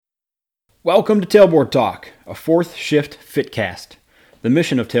Welcome to Tailboard Talk, a fourth shift fitcast. The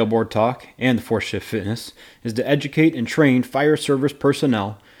mission of Tailboard Talk and the Fourth Shift Fitness is to educate and train fire service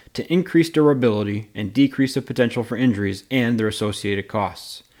personnel to increase durability and decrease the potential for injuries and their associated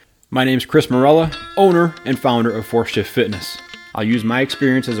costs. My name is Chris Morella, owner and founder of Fourth Shift Fitness. I'll use my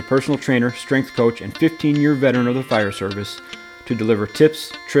experience as a personal trainer, strength coach, and 15-year veteran of the fire service to deliver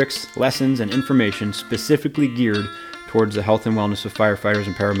tips, tricks, lessons, and information specifically geared towards the health and wellness of firefighters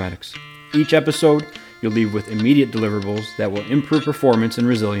and paramedics. Each episode, you'll leave with immediate deliverables that will improve performance and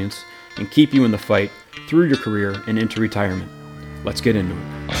resilience and keep you in the fight through your career and into retirement. Let's get into it.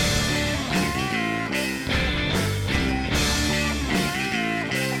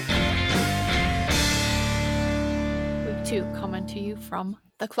 Week 2 coming to you from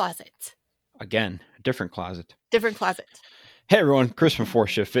the closet. Again, a different closet. Different closet. Hey everyone, Chris from Fourth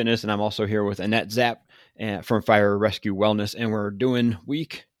Shift Fitness, and I'm also here with Annette Zapp from Fire Rescue Wellness, and we're doing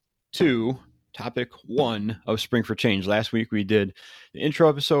week 2, topic 1 of Spring for Change. Last week we did the intro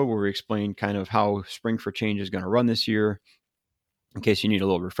episode where we explained kind of how Spring for Change is going to run this year, in case you need a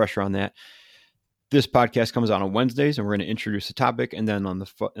little refresher on that. This podcast comes out on Wednesdays, and we're going to introduce the topic, and then on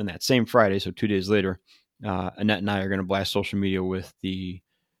that same Friday, so 2 days later, Annette and I are going to blast social media with the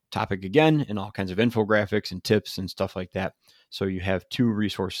topic again and all kinds of infographics and tips and stuff like that. So you have 2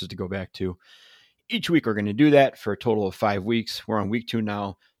 resources to go back to. Each week we're going to do that for a total of 5 weeks. We're on week 2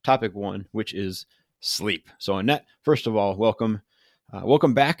 now. Topic 1, which is sleep. So Annette, first of all, welcome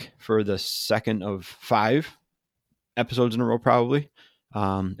back for the second of 5 episodes in a row, probably.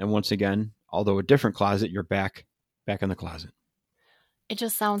 And once again, although a different closet, you're back in the closet. It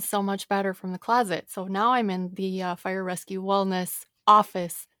just sounds so much better from the closet. So now I'm in the Fire Rescue Wellness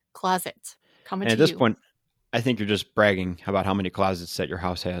office closet. Coming and to at this you. point, I think you're just bragging about how many closets that your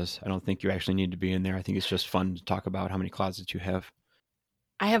house has. I don't think you actually need to be in there. I think it's just fun to talk about how many closets you have.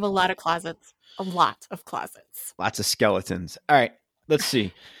 I have a lot of closets. A lot of closets. Lots of skeletons. All right, let's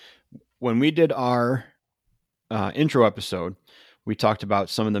see. When we did our intro episode, we talked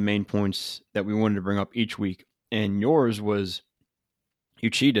about some of the main points that we wanted to bring up each week. And yours was you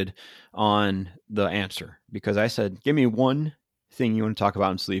cheated on the answer because I said, give me one thing you want to talk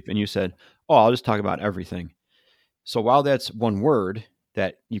about in sleep. And you said, oh, I'll just talk about everything. So while that's one word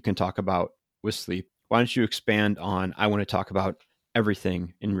that you can talk about with sleep, why don't you expand on, I want to talk about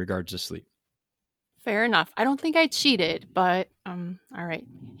everything in regards to sleep. Fair enough. I don't think I cheated, but all right,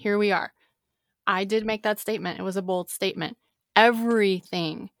 here we are. I did make that statement. It was a bold statement.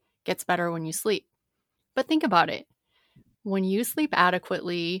 Everything gets better when you sleep. But think about it. When you sleep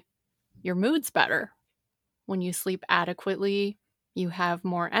adequately, your mood's better. When you sleep adequately, you have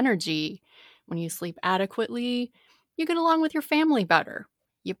more energy. When you sleep adequately, you get along with your family better.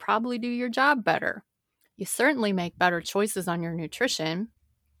 You probably do your job better. You certainly make better choices on your nutrition.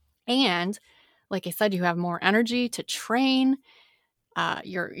 And like I said, you have more energy to train.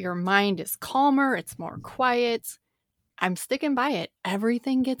 Your mind is calmer. It's more quiet. I'm sticking by it.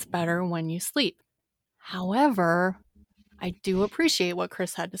 Everything gets better when you sleep. However, I do appreciate what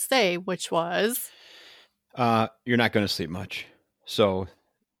Chris had to say, which was... you're not going to sleep much. So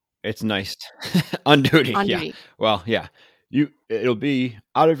it's nice. On duty. On yeah. duty. Well, yeah. It'll be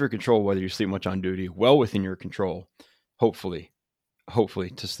out of your control whether you sleep much on duty, well within your control, hopefully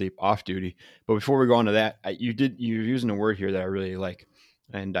to sleep off duty. But before we go on to that, you're using a word here that I really like,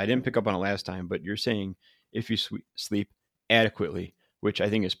 and I didn't pick up on it last time, but you're saying if you sleep adequately, which I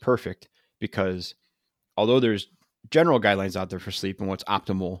think is perfect because although there's general guidelines out there for sleep and what's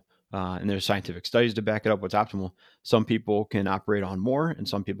optimal, and there's scientific studies to back it up what's optimal, some people can operate on more and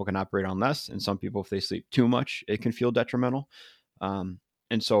some people can operate on less. And some people, if they sleep too much, it can feel detrimental. And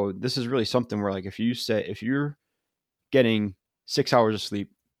so this is really something where, like, if you're getting 6 hours of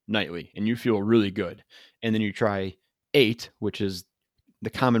sleep nightly and you feel really good, and then you try 8, which is the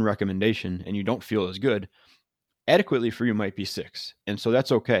common recommendation, and you don't feel as good, adequately for you might be 6. And so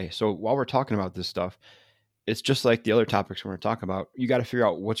that's okay. So while we're talking about this stuff, it's just like the other topics we're going to talk about. You got to figure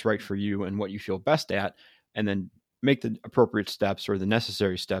out what's right for you and what you feel best at, and then make the appropriate steps or the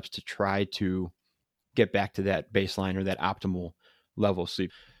necessary steps to try to get back to that baseline or that optimal level of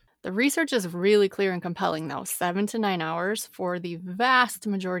sleep. The research is really clear and compelling, though. 7 to 9 hours for the vast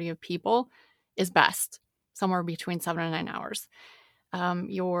majority of people is best, somewhere between 7 and 9 hours.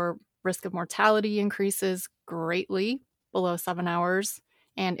 Your risk of mortality increases greatly below 7 hours.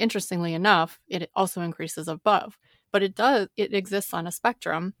 And interestingly enough, it also increases above. But it exists on a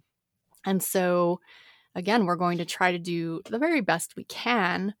spectrum. And so, again, we're going to try to do the very best we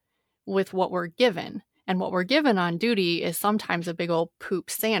can with what we're given. And what we're given on duty is sometimes a big old poop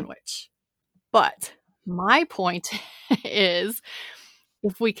sandwich. But my point is,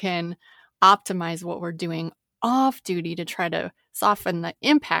 if we can optimize what we're doing off duty to try to soften the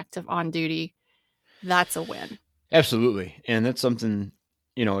impact of on duty, that's a win. Absolutely. And that's something,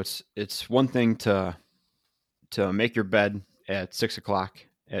 it's one thing to make your bed at 6:00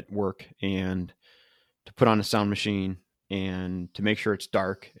 at work and to put on a sound machine and to make sure it's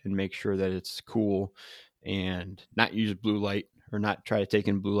dark and make sure that it's cool and not use blue light or not try to take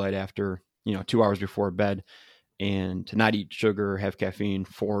in blue light after, 2 hours before bed, and to not eat sugar or have caffeine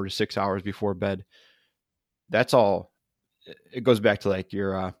 4 to 6 hours before bed. That's all. It goes back to like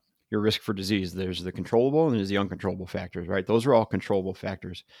your risk for disease. There's the controllable and there's the uncontrollable factors, right? Those are all controllable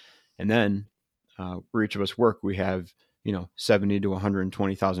factors. And then where each of us work, we have 70 to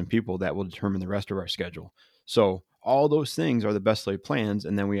 120,000 people that will determine the rest of our schedule. So all those things are the best laid plans,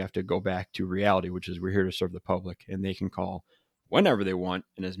 and then we have to go back to reality, which is we're here to serve the public, and they can call whenever they want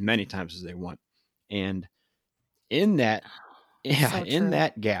and as many times as they want. And in that,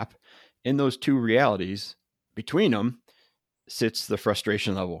 that gap, in those two realities, between them sits the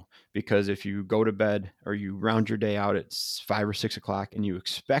frustration level. Because if you go to bed or you round your day out at 5 or 6 o'clock and you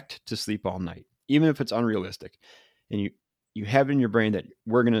expect to sleep all night, even if it's unrealistic, and you have it in your brain that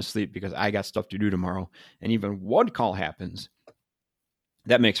we're going to sleep because I got stuff to do tomorrow, and even one call happens,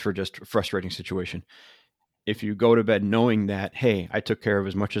 that makes for just a frustrating situation. If you go to bed knowing that, hey, I took care of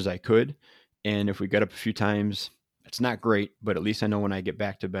as much as I could, and if we get up a few times, it's not great, but at least I know when I get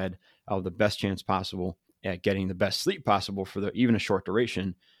back to bed, I'll have the best chance possible at getting the best sleep possible for even a short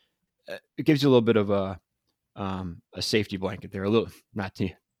duration. It gives you a little bit of a safety blanket there, a little, not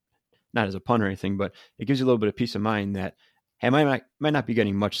as a pun or anything, but it gives you a little bit of peace of mind that, hey, I might not be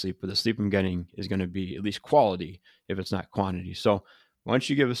getting much sleep, but the sleep I'm getting is going to be at least quality if it's not quantity. So why don't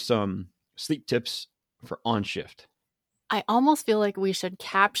you give us some sleep tips for on shift? I almost feel like we should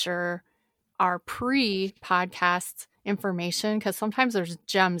capture our pre-podcast information because sometimes there's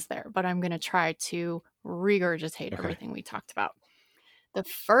gems there, but I'm going to try to regurgitate everything we talked about. The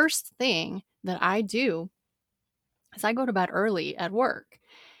first thing that I do is I go to bed early at work,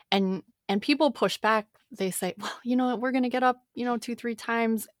 and people push back. They say, well, we're going to get up, 2-3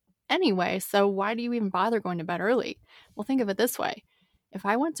 times anyway. So why do you even bother going to bed early? Well, think of it this way. If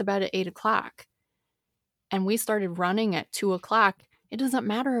I went to bed at 8 o'clock and we started running at 2 o'clock, it doesn't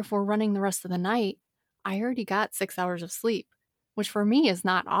matter if we're running the rest of the night. I already got 6 hours of sleep, which for me is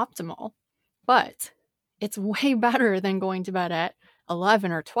not optimal, but it's way better than going to bed at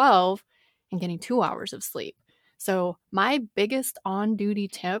 11 or 12 and getting 2 hours of sleep. So my biggest on-duty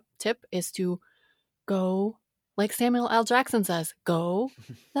tip is to go, like Samuel L. Jackson says, go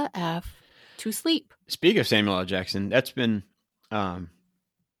the F to sleep. Speaking of Samuel L. Jackson, that's been my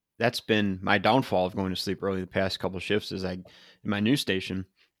downfall of going to sleep early the past couple of shifts. Is in my news station,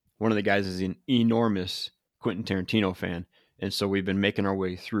 one of the guys is an enormous Quentin Tarantino fan. And so we've been making our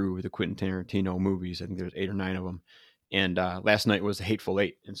way through the Quentin Tarantino movies. I think there's 8 or 9 of them. And last night was The Hateful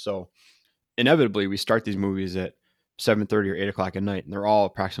Eight. And so inevitably we start these movies at 7:30 or 8 o'clock at night, and they're all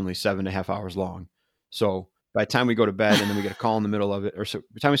approximately 7.5 hours long. So by the time we go to bed and then we get a call in the middle of it, or so by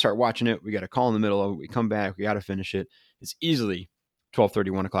the time we start watching it, we got a call in the middle of it, we come back, we got to finish it. It's easily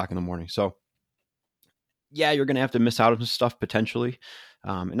 12:30, 1 o'clock in the morning. So yeah, you're going to have to miss out on some stuff potentially,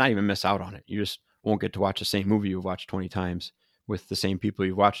 and not even miss out on it. You just won't get to watch the same movie you've watched 20 times with the same people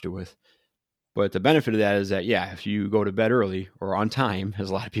you've watched it with. But the benefit of that is that, yeah, if you go to bed early or on time, as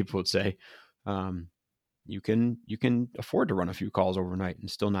a lot of people would say, you can afford to run a few calls overnight and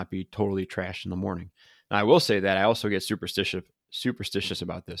still not be totally trashed in the morning. Now, I will say that I also get superstitious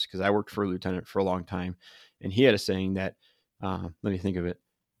about this because I worked for a lieutenant for a long time, and he had a saying that, let me think of it,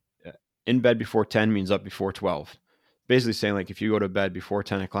 in bed before 10 means up before 12. Basically saying, like, if you go to bed before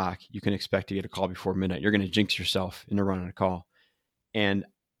 10 o'clock, you can expect to get a call before midnight. You're going to jinx yourself into running a call. And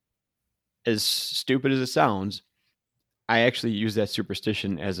as stupid as it sounds, I actually use that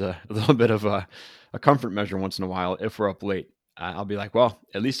superstition as a little bit of a comfort measure once in a while. If we're up late, I'll be like, well,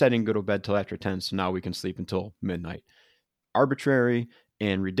 at least I didn't go to bed till after 10, so now we can sleep until midnight. Arbitrary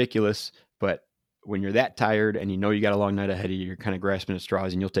and ridiculous, but when you're that tired and you know you got a long night ahead of you, you're kind of grasping at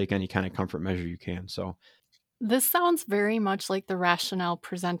straws, and you'll take any kind of comfort measure you can. So this sounds very much like the rationale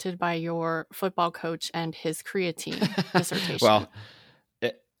presented by your football coach and his creatine dissertation. Well,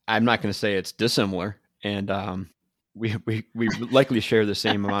 I'm not going to say it's dissimilar, and we likely share the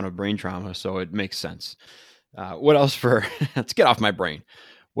same amount of brain trauma, so it makes sense. What else for? Let's get off my brain.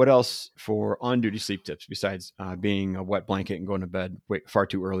 What else for on-duty sleep tips besides being a wet blanket and going to bed far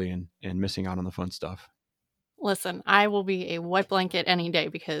too early and missing out on the fun stuff? Listen, I will be a wet blanket any day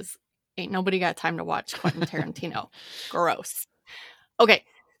because ain't nobody got time to watch Quentin Tarantino. Gross. Okay,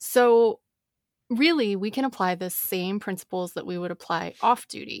 so really we can apply the same principles that we would apply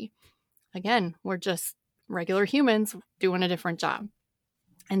off-duty. again, we're just regular humans doing a different job.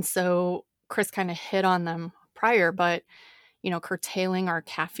 And so Chris kind of hit on them prior, but, curtailing our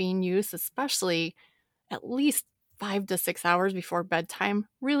caffeine use, especially at least 5 to 6 hours before bedtime,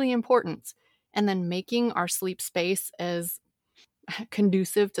 really important. And then making our sleep space as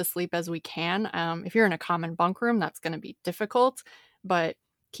conducive to sleep as we can. If you're in a common bunk room, that's going to be difficult, but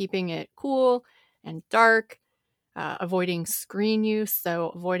keeping it cool and dark, avoiding screen use, so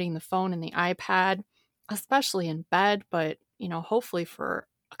avoiding the phone and the iPad, especially in bed, but hopefully for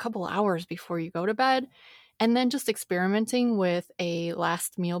a couple hours before you go to bed. And then just experimenting with a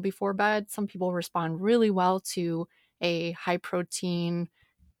last meal before bed. Some people respond really well to a high protein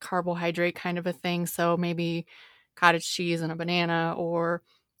carbohydrate kind of a thing. So maybe cottage cheese and a banana, or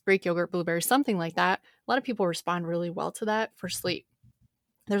Greek yogurt, blueberries, something like that. A lot of people respond really well to that for sleep.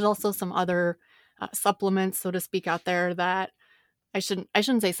 There's also some other supplements, so to speak, out there that I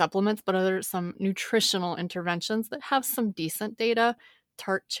shouldn't say supplements, but some nutritional interventions that have some decent data.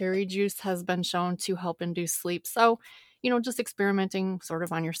 Tart cherry juice has been shown to help induce sleep. So, just experimenting sort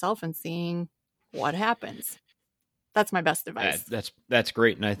of on yourself and seeing what happens. That's my best advice. That's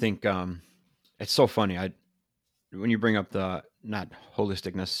great. And I think it's so funny. When you bring up the, not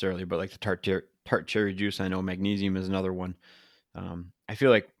holistic necessarily, but like the tart cherry juice, I know magnesium is another one. I feel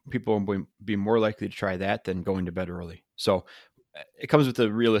like people will be more likely to try that than going to bed early. So it comes with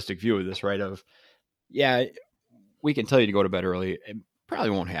a realistic view of this, right? Of, yeah, we can tell you to go to bed early. It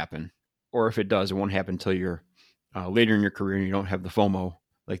probably won't happen. Or if it does, it won't happen until you're later in your career and you don't have the FOMO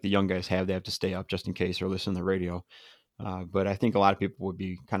like the young guys have. They have to stay up just in case or listen to the radio. But I think a lot of people would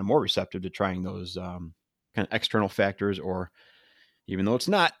be kind of more receptive to trying those kind of external factors, or even though it's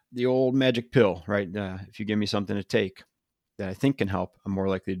not the old magic pill, right? If you give me something to take that I think can help, I'm more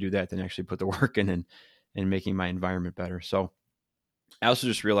likely to do that than actually put the work in and making my environment better. So I also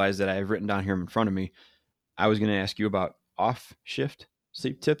just realized that I have written down here in front of me, I was going to ask you about off shift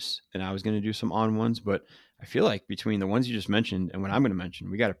sleep tips, and I was going to do some on ones, but I feel like between the ones you just mentioned and what I'm going to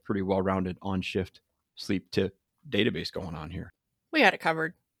mention, we got a pretty well-rounded on shift sleep tip database going on here. We got it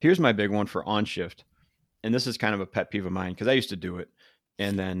covered. Here's my big one for on shift. And this is kind of a pet peeve of mine because I used to do it.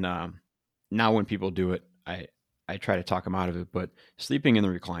 And then now when people do it, I try to talk them out of it, but sleeping in the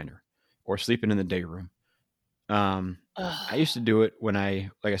recliner or sleeping in the day room. I used to do it when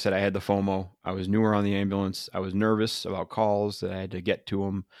like I said, I had the FOMO. I was newer on the ambulance. I was nervous about calls that I had to get to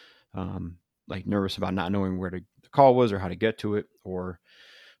them. Like nervous about not knowing where the call was or how to get to it or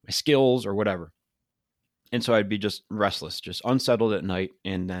my skills or whatever. And so I'd be just restless, just unsettled at night,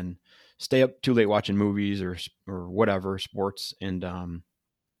 and then stay up too late watching movies or whatever, sports. And then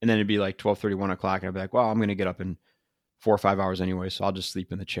it'd be like 12:30, 1 o'clock. And I'd be like, well, I'm going to get up in 4 or 5 hours anyway. So I'll just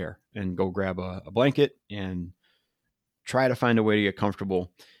sleep in the chair and go grab a blanket and try to find a way to get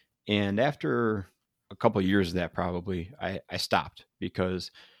comfortable. And after a couple of years of that, probably I stopped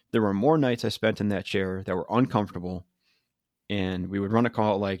because there were more nights I spent in that chair that were uncomfortable. And we would run a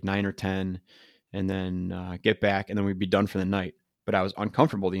call at like 9 or 10 and then get back, and then we'd be done for the night. But I was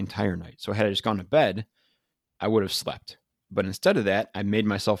uncomfortable the entire night. So had I just gone to bed, I would have slept. But instead of that, I made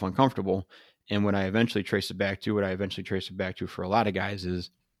myself uncomfortable. And what I eventually traced it back to for a lot of guys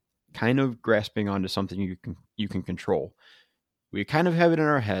is kind of grasping onto something you can control. We kind of have it in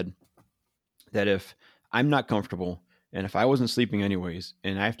our head that if I'm not comfortable and if I wasn't sleeping anyways,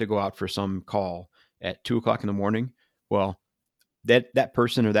 and I have to go out for some call at 2 o'clock in the morning, well, that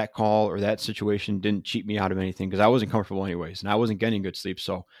person or that call or that situation didn't cheat me out of anything because I wasn't comfortable anyways, and I wasn't getting good sleep.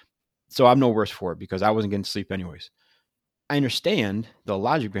 So I'm no worse for it because I wasn't getting sleep anyways. I understand the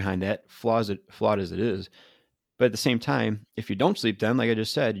logic behind that, flawed as it is. But at the same time, if you don't sleep then, like I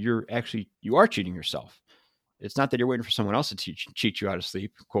just said, you are cheating yourself. It's not that you're waiting for someone else to cheat you out of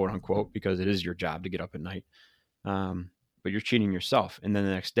sleep, quote unquote, because it is your job to get up at night. But you're cheating yourself. And then the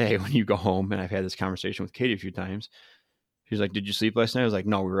next day when you go home, and I've had this conversation with Katie a few times, she's like, did you sleep last night? I was like,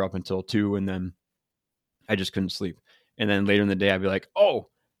 no, we were up until 2 and then I just couldn't sleep. And then later in the day, I'd be like, oh,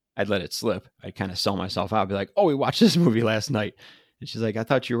 I'd let it slip. I'd kind of sell myself out. I'd be like, oh, we watched this movie last night. And she's like, I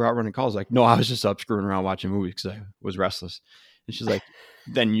thought you were out running calls. Like, no, I was just up screwing around watching movies because I was restless. And she's like,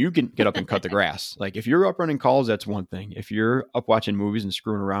 then you can get up and cut the grass. Like, if you're up running calls, that's one thing. If you're up watching movies and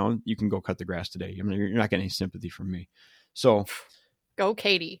screwing around, you can go cut the grass today. I mean, you're not getting any sympathy from me. So go,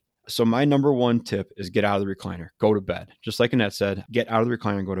 Katie. So my number one tip is get out of the recliner, go to bed. Just like Annette said, get out of the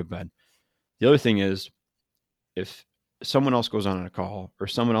recliner and go to bed. The other thing is, if someone else goes on a call or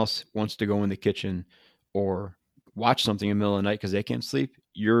someone else wants to go in the kitchen or watch something in the middle of the night because they can't sleep,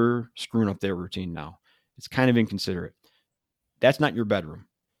 you're screwing up their routine now. It's kind of inconsiderate. That's not your bedroom.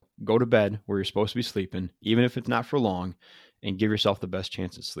 Go to bed where you're supposed to be sleeping, even if it's not for long, and give yourself the best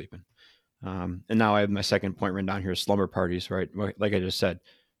chance at sleeping. And now I have my second point written down here, slumber parties, right? Like I just said,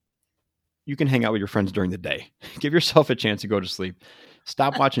 you can hang out with your friends during the day. Give yourself a chance to go to sleep.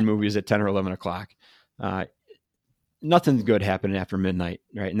 Stop watching movies at 10 or 11 o'clock. Nothing's good happening after midnight,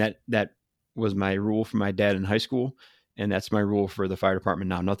 right? And that was my rule for my dad in high school. And that's my rule for the fire department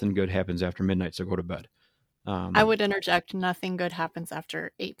now. Nothing good happens after midnight, so go to bed. I would interject, nothing good happens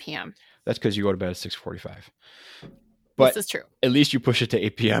after 8 p.m. That's because you go to bed at 6:45. But this is true. At least you push it to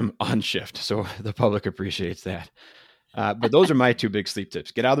 8 p.m. on shift, so the public appreciates that. But those are my two big sleep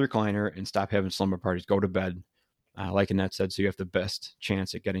tips. Get out of the recliner and stop having slumber parties. Go to bed, like Annette said, so you have the best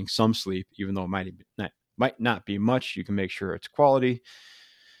chance at getting some sleep, even though it might not be much. You can make sure it's quality.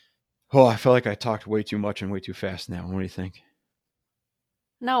 Oh, I feel like I talked way too much and way too fast now. What do you think?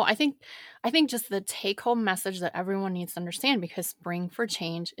 No, I think just the take-home message that everyone needs to understand, because Spring for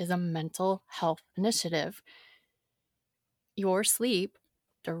Change is a mental health initiative. Your sleep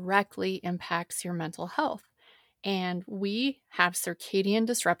directly impacts your mental health. And we have circadian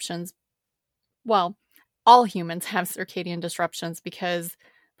disruptions. Well, all humans have circadian disruptions because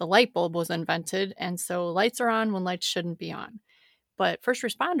the light bulb was invented, and so lights are on when lights shouldn't be on. But first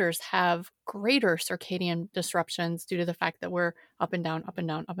responders have greater circadian disruptions due to the fact that we're up and down, up and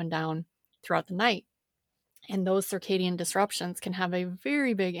down, up and down throughout the night. And those circadian disruptions can have a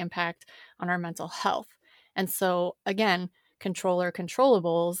very big impact on our mental health. And so, again,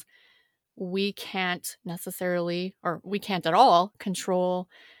 controllables, we can't necessarily, or we can't at all control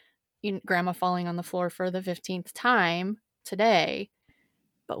grandma falling on the floor for the 15th time today,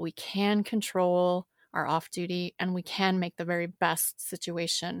 but we can control our off duty, and we can make the very best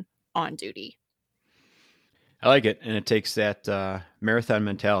situation on duty. I like it. And it takes that marathon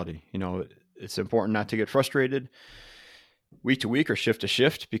mentality. It's important not to get frustrated week to week or shift to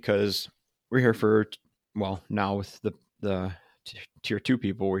shift, because we're here for, well, now with the tier 2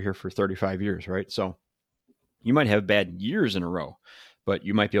 people, we're here for 35 years, right? So you might have bad years in a row, but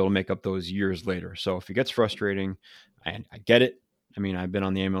you might be able to make up those years later. So if it gets frustrating, I get it. I mean, I've been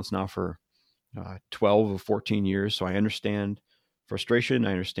on the ambulance now for 12 or 14 years. So I understand frustration.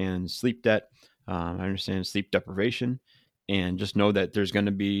 I understand sleep debt. I understand sleep deprivation, and just know that there's going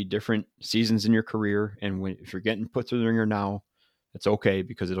to be different seasons in your career. And if you're getting put through the ringer now, it's okay,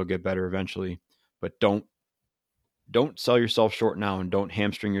 because it'll get better eventually. But don't sell yourself short now, and don't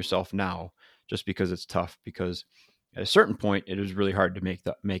hamstring yourself now just because it's tough, because at a certain point it is really hard to make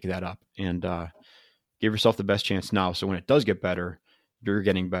that up, and give yourself the best chance now. So when it does get better, you're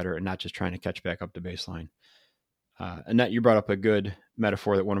getting better and not just trying to catch back up to baseline. Annette, you brought up a good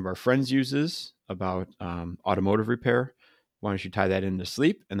metaphor that one of our friends uses about automotive repair. Why don't you tie that into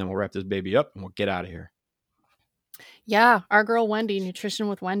sleep, and then we'll wrap this baby up and we'll get out of here. Yeah. Our girl, Wendy, Nutrition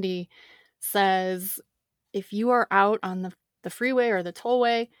with Wendy, says if you are out on the freeway or the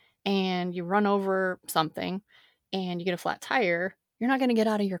tollway and you run over something and you get a flat tire, you're not going to get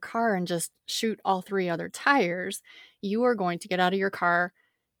out of your car and just shoot all 3 other tires. You are going to get out of your car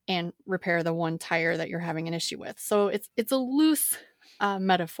and repair the one tire that you're having an issue with. So it's a loose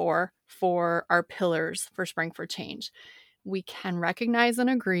metaphor for our pillars for Spring for Change. We can recognize and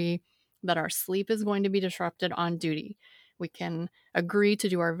agree that our sleep is going to be disrupted on duty. We can agree to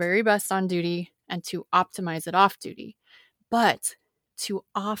do our very best on duty and to optimize it off duty. But to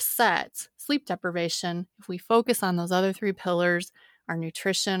offset sleep deprivation, if we focus on those other 3 pillars, our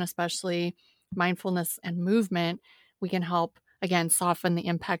nutrition, especially mindfulness and movement, we can help, again, soften the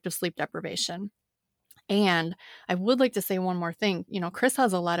impact of sleep deprivation. And I would like to say one more thing. Chris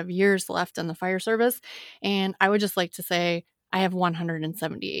has a lot of years left in the fire service, and I would just like to say I have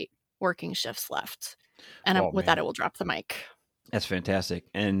 178 working shifts left. And with that, I will drop the mic. That's fantastic.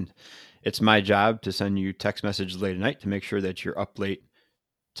 And it's my job to send you text messages late at night to make sure that you're up late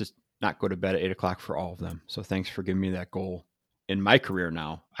to not go to bed at 8 o'clock for all of them. So thanks for giving me that goal. In my career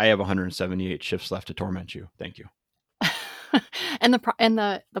now, I have 178 shifts left to torment you. Thank you. And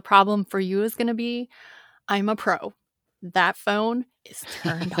the problem for you is going to be, I'm a pro. That phone is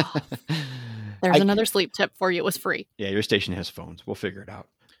turned off. There's another sleep tip for you. It was free. Yeah, your station has phones. We'll figure it out.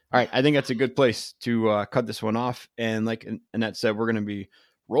 All right. I think that's a good place to cut this one off. And like Annette said, we're going to be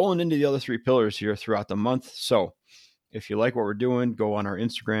rolling into the other 3 pillars here throughout the month. So if you like what we're doing, go on our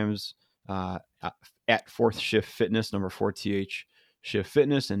Instagrams at 4th Shift Fitness, number 4TH Shift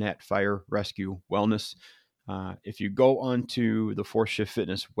Fitness, and at Fire Rescue Wellness. If you go onto the 4th Shift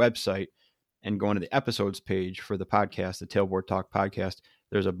Fitness website and go onto the episodes page for the podcast, the Tailboard Talk podcast,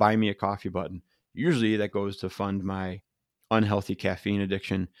 there's a Buy Me a Coffee button. Usually that goes to fund my unhealthy caffeine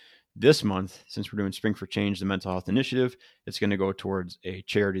addiction. This month, since we're doing Spring for Change, the mental health initiative, it's going to go towards a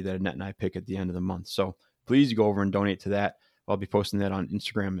charity that Annette and I pick at the end of the month. So please go over and donate to that. I'll be posting that on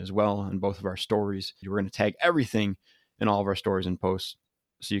Instagram as well on both of our stories. We're going to tag everything in all of our stories and posts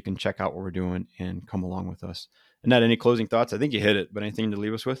so you can check out what we're doing and come along with us. Annette, any closing thoughts? I think you hit it, but anything to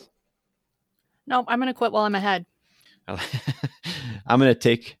leave us with? Nope, I'm going to quit while I'm ahead. I'm going to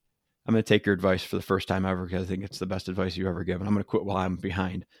take your advice for the first time ever because I think it's the best advice you've ever given. I'm going to quit while I'm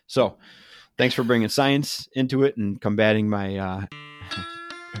behind. So thanks for bringing science into it and combating my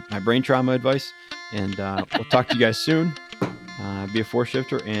my brain trauma advice. And we'll talk to you guys soon. Be a four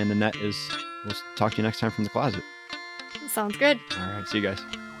shifter. And Annette we'll talk to you next time from the closet. Sounds good. All right. See you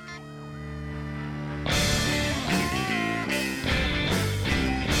guys.